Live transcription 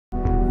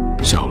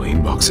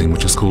Shaolin boxing,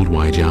 which is called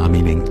Waijia,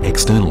 meaning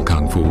external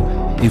kung fu,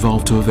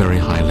 evolved to a very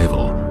high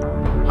level.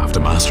 After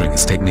mastering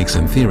its techniques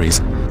and theories,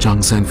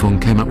 Zhang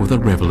Sanfeng came up with a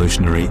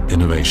revolutionary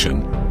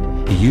innovation.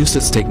 He used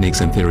its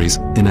techniques and theories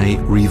in a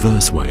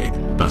reverse way,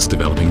 thus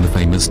developing the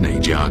famous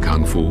Neijia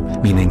Kung Fu,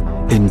 meaning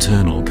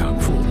internal Kung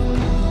Fu.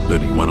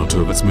 Learning one or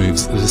two of its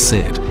moves, it is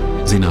said,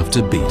 is enough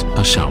to beat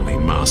a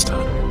Shaolin master.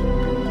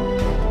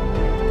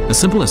 As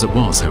simple as it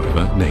was,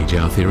 however,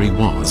 Neijia theory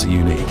was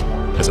unique.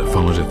 As it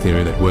followed a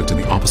theory that worked in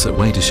the opposite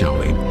way to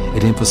Shaolin,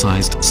 it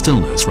emphasized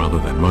stillness rather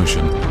than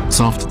motion,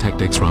 soft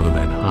tactics rather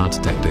than hard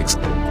tactics,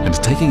 and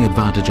taking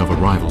advantage of a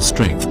rival's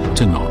strength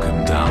to knock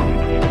him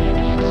down.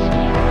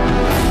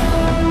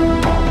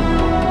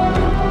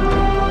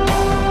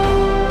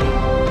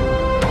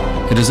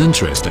 It is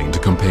interesting to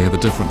compare the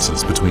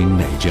differences between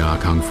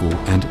Neijia Kung Fu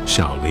and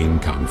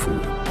Shaolin Kung Fu.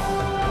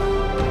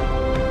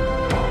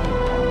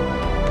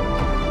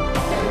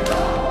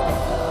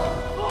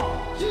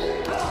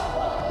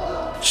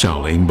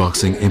 Shaolin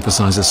boxing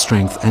emphasizes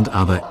strength and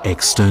other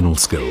external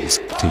skills,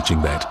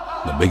 teaching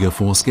that the bigger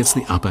force gets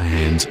the upper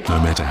hand no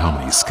matter how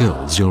many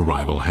skills your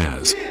rival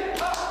has.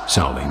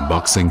 Shaolin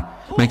boxing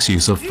makes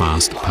use of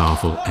fast,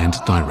 powerful and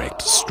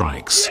direct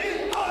strikes.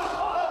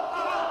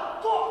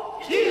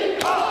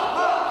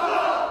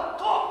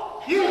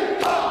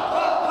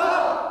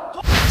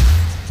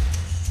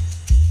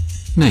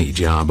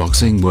 Neijia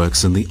boxing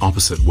works in the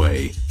opposite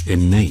way.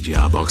 In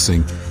Neijia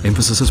boxing,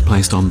 emphasis is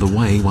placed on the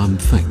way one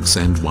thinks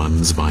and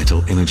one's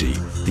vital energy,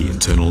 the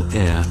internal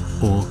air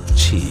or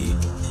qi.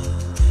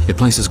 It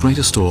places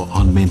greater store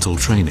on mental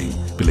training,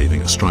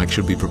 believing a strike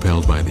should be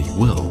propelled by the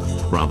will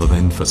rather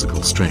than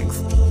physical strength.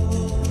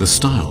 The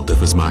style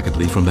differs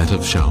markedly from that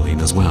of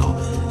Shaolin as well,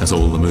 as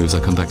all the moves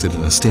are conducted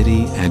in a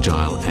steady,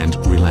 agile and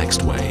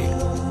relaxed way.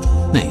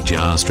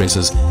 Neijia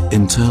stresses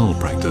internal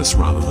practice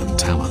rather than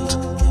talent.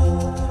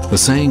 The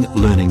saying,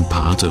 learning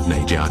part of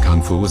Neijia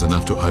Kung Fu is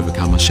enough to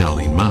overcome a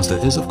Shaolin master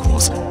is, of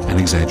course, an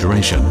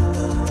exaggeration.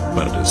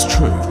 But it is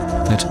true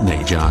that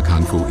Neijia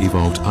Kung Fu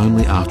evolved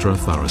only after a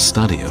thorough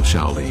study of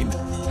Shaolin,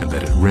 and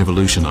that it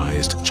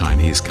revolutionized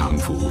Chinese Kung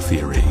Fu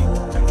theory.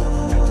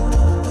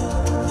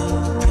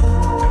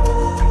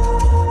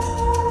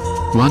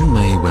 One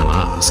may well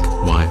ask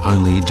why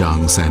only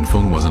Zhang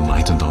Sanfeng was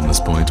enlightened on this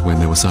point when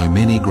there were so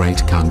many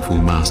great Kung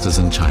Fu masters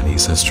in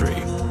Chinese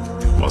history.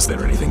 Was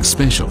there anything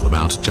special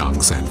about Zhang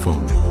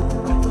Sanfeng?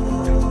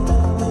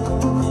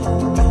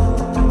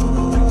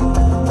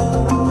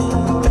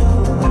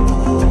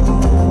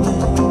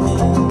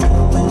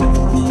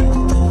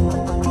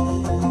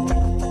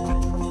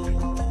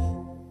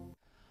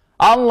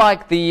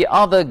 Unlike the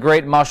other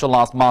great martial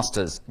arts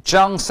masters,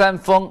 Zhang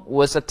Sanfeng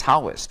was a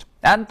Taoist.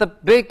 And the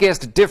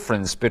biggest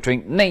difference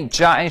between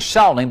Neijia and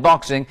Shaolin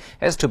boxing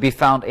is to be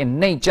found in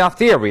Neijia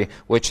theory,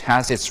 which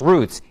has its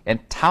roots in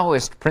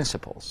Taoist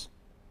principles.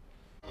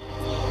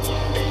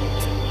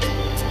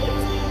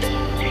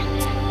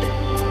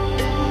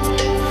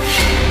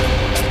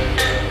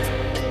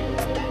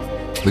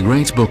 The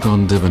great book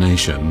on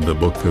divination, the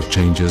Book of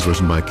Changes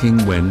written by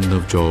King Wen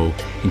of Zhou,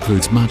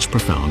 includes much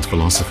profound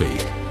philosophy,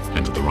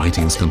 and the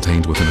writings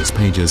contained within its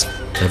pages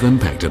have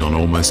impacted on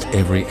almost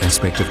every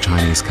aspect of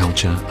Chinese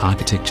culture,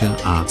 architecture,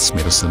 arts,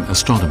 medicine,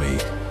 astronomy,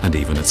 and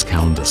even its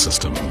calendar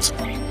systems.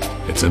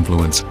 Its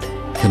influence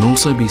can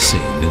also be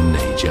seen in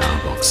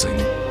Neijia boxing.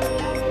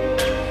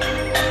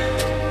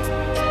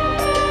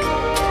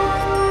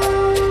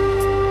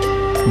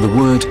 The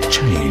word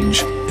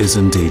change is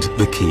indeed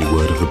the key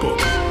word of the book.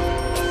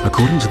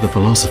 According to the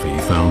philosophy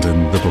found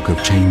in the Book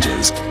of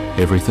Changes,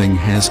 everything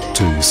has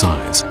two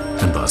sides,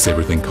 and thus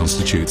everything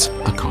constitutes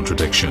a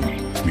contradiction,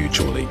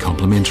 mutually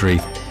complementary,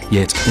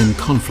 yet in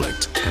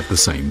conflict at the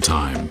same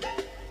time.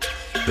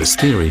 This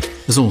theory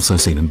is also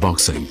seen in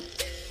boxing.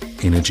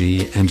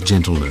 Energy and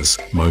gentleness,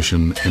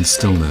 motion and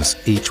stillness,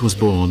 each was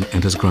born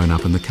and has grown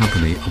up in the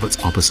company of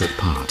its opposite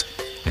part,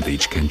 and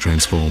each can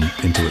transform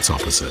into its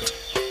opposite.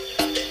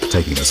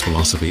 Taking this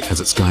philosophy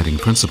as its guiding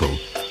principle,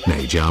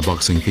 Neijia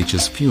boxing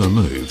features fewer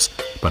moves,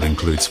 but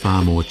includes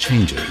far more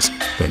changes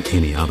than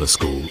any other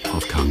school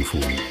of Kung Fu.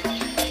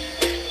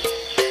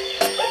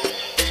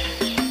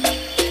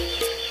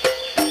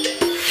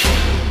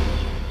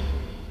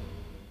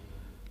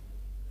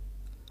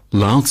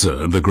 Lao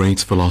Tzu, the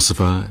great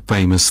philosopher,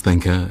 famous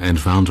thinker, and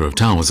founder of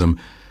Taoism,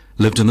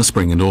 lived in the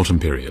spring and autumn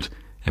period,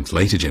 and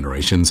later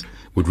generations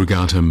would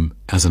regard him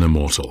as an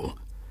immortal.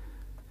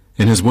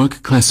 In his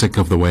work Classic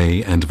of the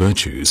Way and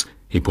Virtues,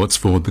 he puts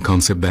forward the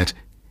concept that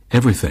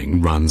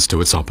everything runs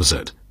to its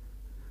opposite.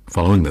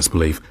 Following this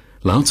belief,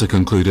 Lao Tzu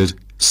concluded,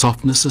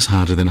 softness is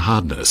harder than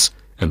hardness,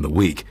 and the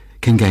weak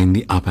can gain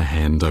the upper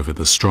hand over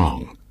the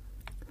strong.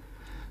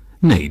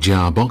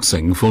 Neijia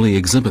boxing fully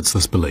exhibits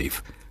this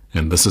belief,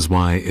 and this is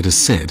why it is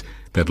said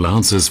that Lao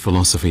Tzu's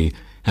philosophy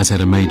has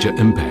had a major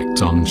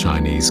impact on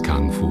Chinese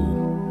Kung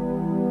Fu.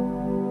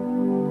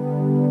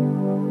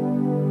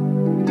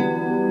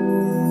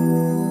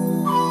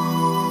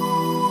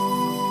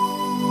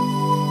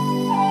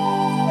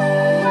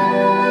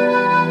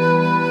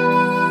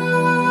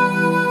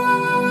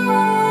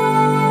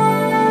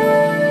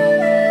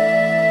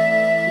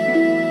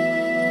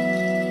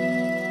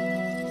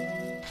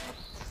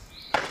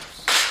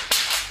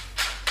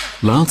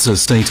 Lao Tzu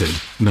stated,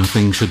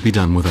 nothing should be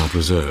done without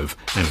reserve,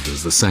 and it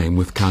is the same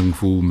with Kung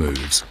Fu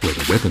moves,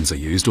 whether weapons are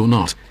used or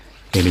not.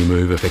 Any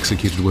move, if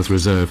executed with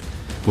reserve,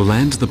 will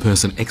land the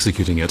person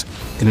executing it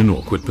in an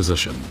awkward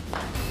position.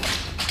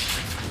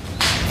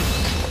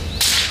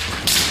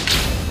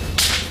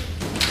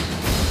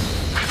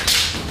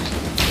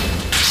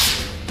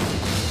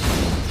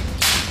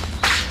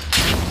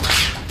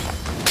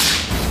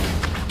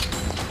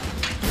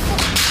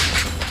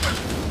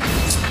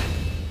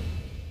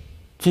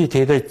具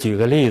体的举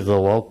个例子，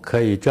我可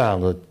以这样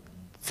子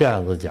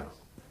讲，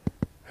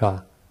是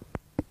吧？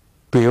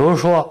比如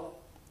说，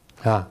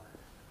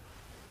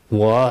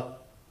我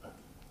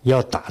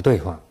要打对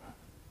方，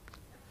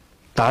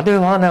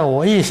呢，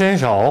我一伸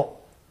手，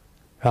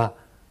是吧？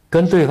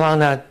跟对方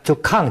呢就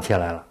对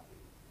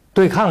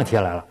抗起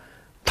来了，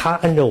他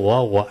摁着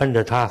我，我摁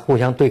着他，互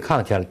相对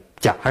抗起来。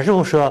假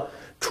如说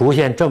出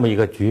现这么一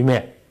个局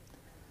面，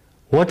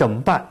我怎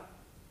么办？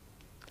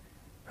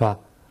是吧？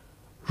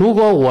如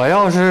果我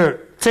要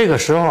是这个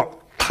时候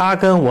他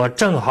跟我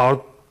正好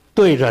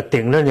对着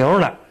顶着牛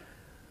呢，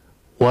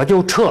我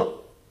就撤，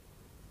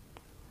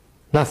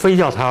那非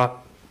叫他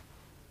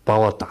把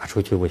我打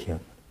出去不行，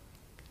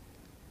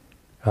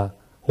啊，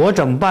我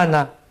怎么办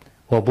呢？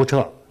我不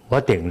撤，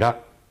我顶着，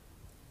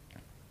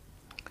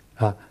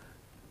啊，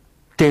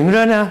顶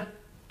着呢，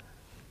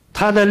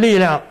他的力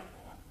量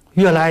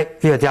越来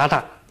越加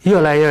大，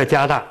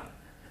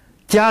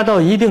加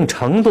到一定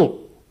程度。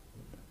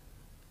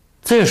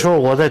这时候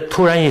我再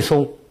突然一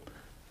松，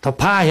他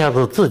啪一下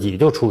子自己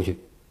就出去，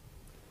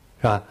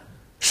是吧？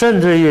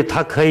甚至于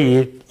他可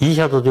以一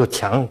下子就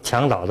墙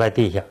倒在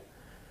地下，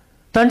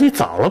但你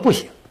早了不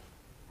行，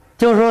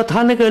就是说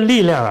他那个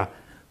力量啊，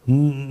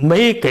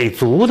没给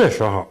足的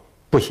时候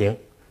不行，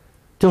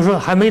就是说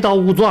还没到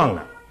误撞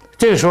呢，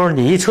这个时候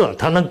你一撤，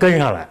他能跟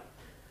上来。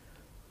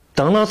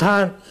等到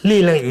他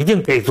力量已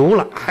经给足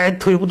了，还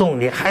推不动，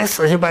你还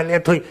死乞白赖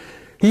推，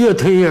越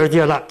推越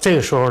劲了，这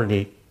个时候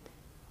你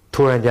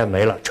突然间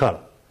没了，撤了，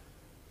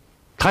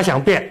他想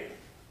变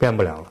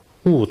不了了，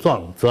误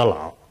撞则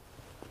老。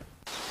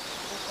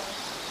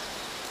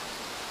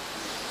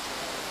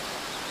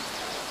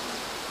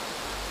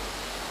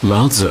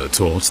Lao Tzu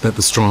taught that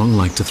the strong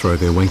like to throw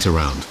their weight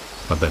around,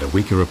 but that a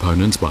weaker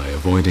opponent, by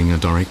avoiding a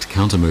direct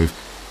countermove,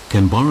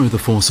 can borrow the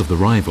force of the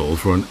rival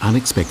for an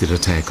unexpected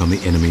attack on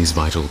the enemy's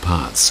vital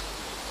parts.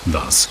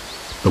 Thus,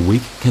 the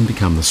weak can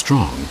become the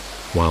strong,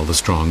 while the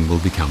strong will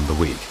become the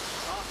weak.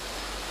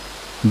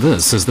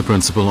 This is the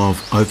principle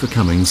of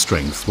overcoming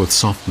strength with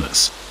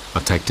softness, a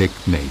tactic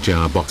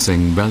Neijia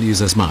boxing values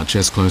as much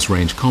as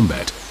close-range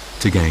combat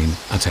to gain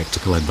a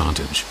tactical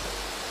advantage.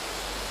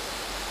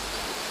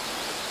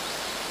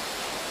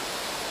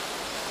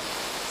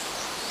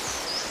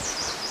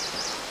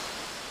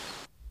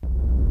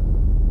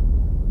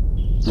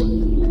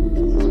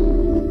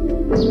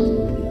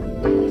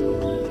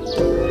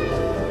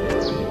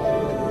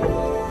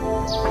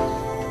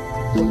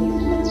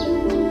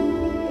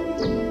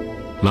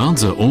 Lao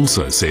Tzu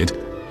also said,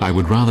 "I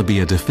would rather be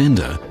a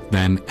defender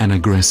than an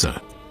aggressor."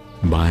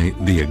 By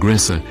the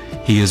aggressor,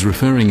 he is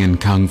referring in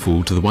Kung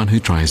Fu to the one who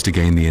tries to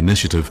gain the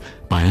initiative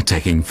by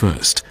attacking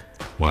first,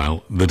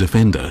 while the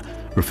defender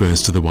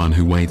refers to the one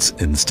who waits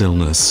in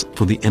stillness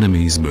for the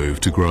enemy's move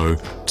to grow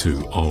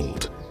too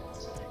old.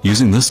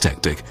 Using this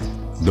tactic,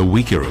 the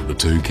weaker of the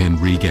two can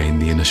regain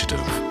the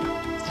initiative.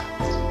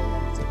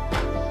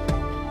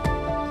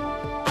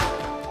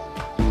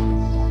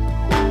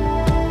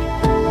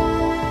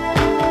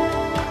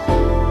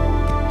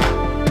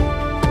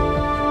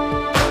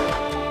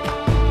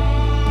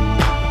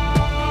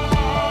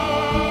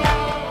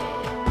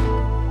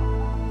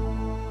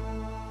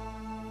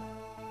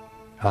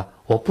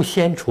 我不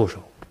先出手，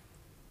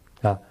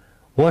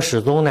我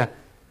始终呢，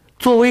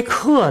作为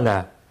客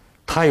呢，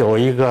他有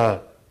一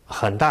个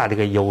很大的一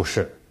个优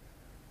势，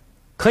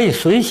可以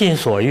随心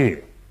所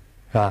欲，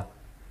是吧？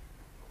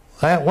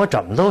哎，我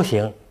怎么都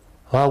行，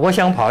我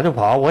想跑就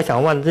跑，我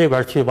想往这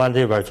边去往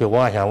这边去，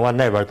我想往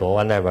那边躲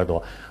往那边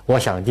躲，我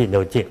想进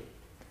就进，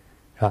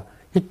是吧？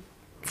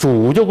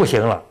主就不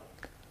行了，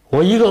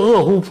我一个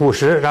饿虎扑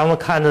食，咱们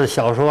看着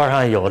小说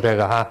上有这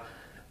个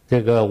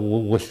这个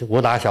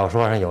武打小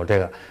说上有这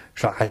个，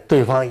是吧？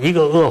对方一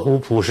个饿虎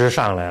扑食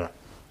上来了，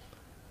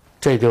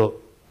这就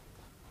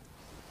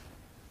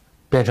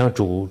变成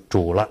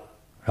主了，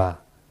是吧？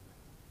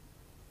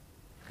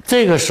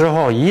这个时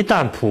候一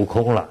旦扑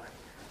空了，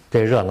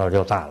这热闹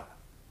就大了，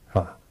是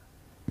吧？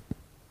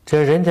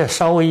这人家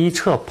稍微一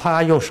撤，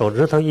啪，用手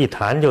指头一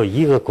弹，就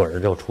一个滚儿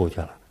就出去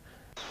了。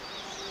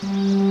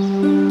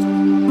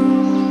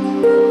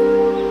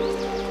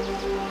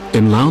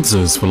In Lao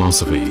Tzu's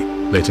philosophy,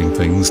 letting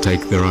things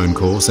take their own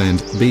course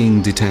and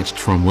being detached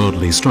from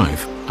worldly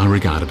strife are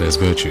regarded as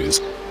virtues,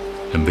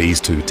 and these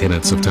two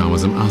tenets of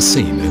Taoism are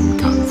seen in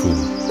Kung Fu.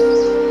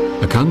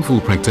 A Kung Fu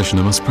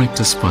practitioner must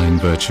practice fine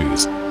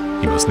virtues.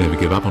 He must never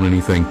give up on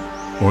anything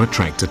or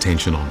attract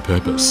attention on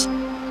purpose.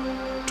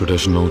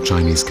 Traditional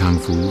Chinese Kung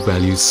Fu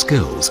values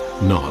skills,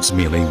 not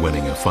merely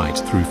winning a fight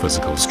through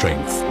physical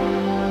strength.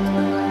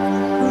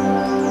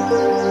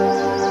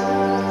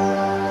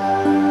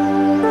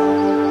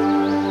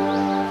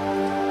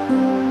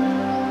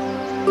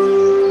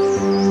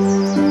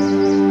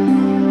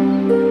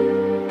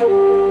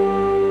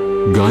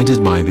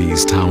 Guided by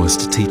these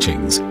Taoist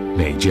teachings,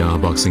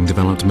 Neijia boxing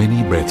developed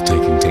many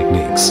breathtaking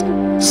techniques.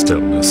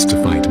 Stillness to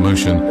fight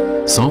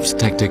motion, soft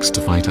tactics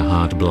to fight a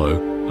hard blow,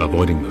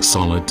 avoiding the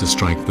solid to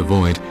strike the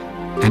void,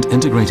 and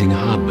integrating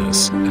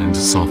hardness and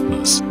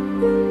softness.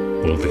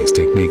 All these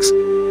techniques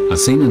are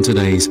seen in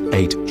today's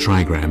 8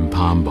 trigram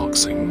palm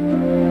boxing.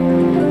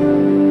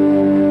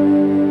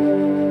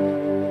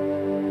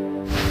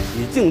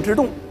 以静制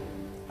动，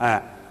哎，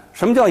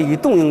什么叫以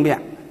动应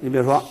变？你比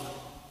如说，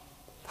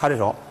他这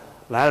手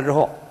来了之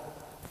后，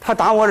他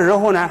打我这之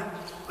后呢，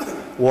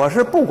我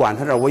是不管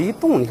他这，我一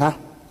动，你看，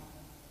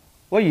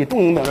我以动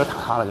应变，我就打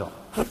他了就，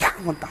啪，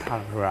我打他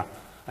了，是不是？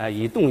哎，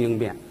以动应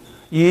变，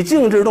以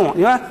静制动。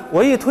你看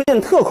我一推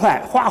进特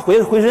快，哗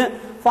回身，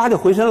哗就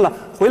回身了，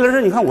回来时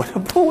你看我这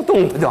不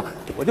动了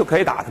我就可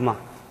以打他嘛，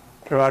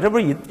是吧？这不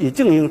是以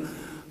静应，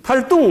他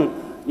是动。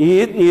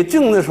 你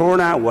静的时候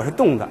呢，我是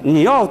动的；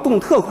你要动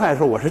特快的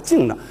时候，我是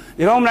静的。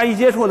你看我们俩一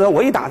接触的，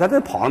我一打他，他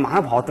跑了，马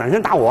上跑，转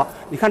身打我。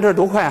你看这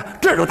多快啊！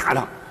这就打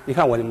他。你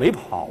看我就没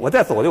跑，我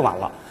再走就完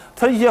了。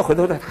他一接回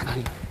头再打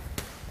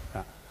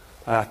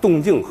他。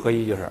动静合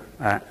一就是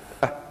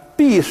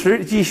避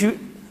实击虚，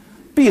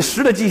避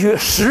实的击虚，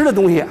实的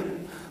东西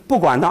不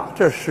管它，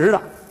这是实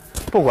的，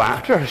不管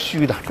这是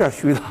虚的，这是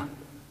虚的。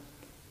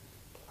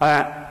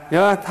你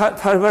看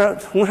他不是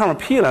从上面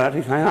劈来了，这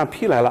拳上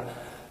劈来了。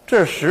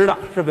 这是实的，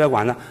这别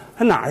管它，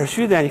它哪是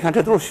虚的呀？你看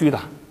这都是虚的，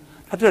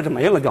它这就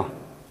没了就，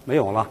没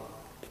有了。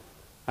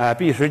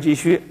避实击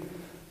虚，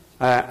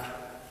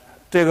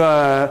这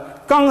个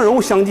刚柔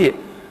相济，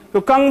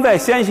就刚在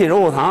纤细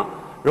柔后堂，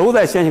柔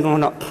在纤细刚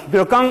柔。比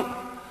如刚，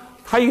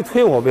他一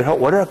推我，比如说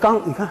我这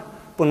刚，你看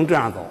不能这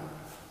样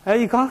走，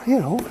一刚一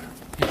柔。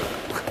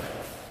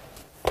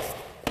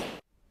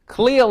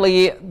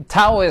 Clearly,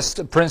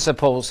 Taoist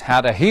principles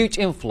had a huge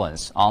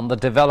influence on the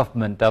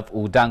development of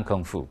Wudang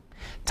Kungfu.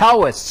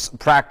 Taoists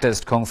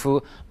practiced Kung Fu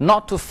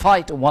not to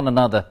fight one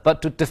another,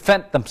 but to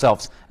defend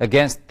themselves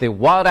against the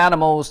wild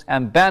animals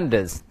and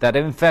bandits that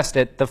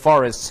infested the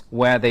forests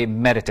where they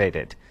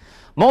meditated.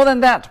 More than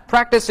that,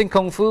 practicing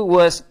Kung Fu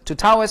was, to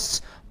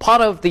Taoists,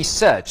 part of the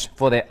search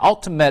for their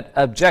ultimate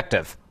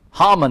objective,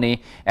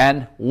 harmony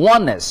and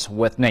oneness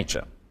with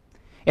nature.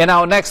 In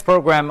our next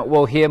program,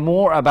 we'll hear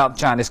more about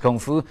Chinese Kung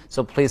Fu,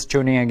 so please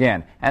tune in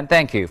again. And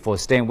thank you for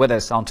staying with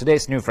us on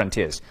today's New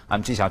Frontiers.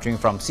 I'm Ji Xiaojun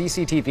from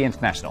CCTV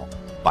International.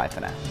 Bye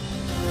for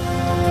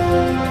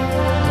now.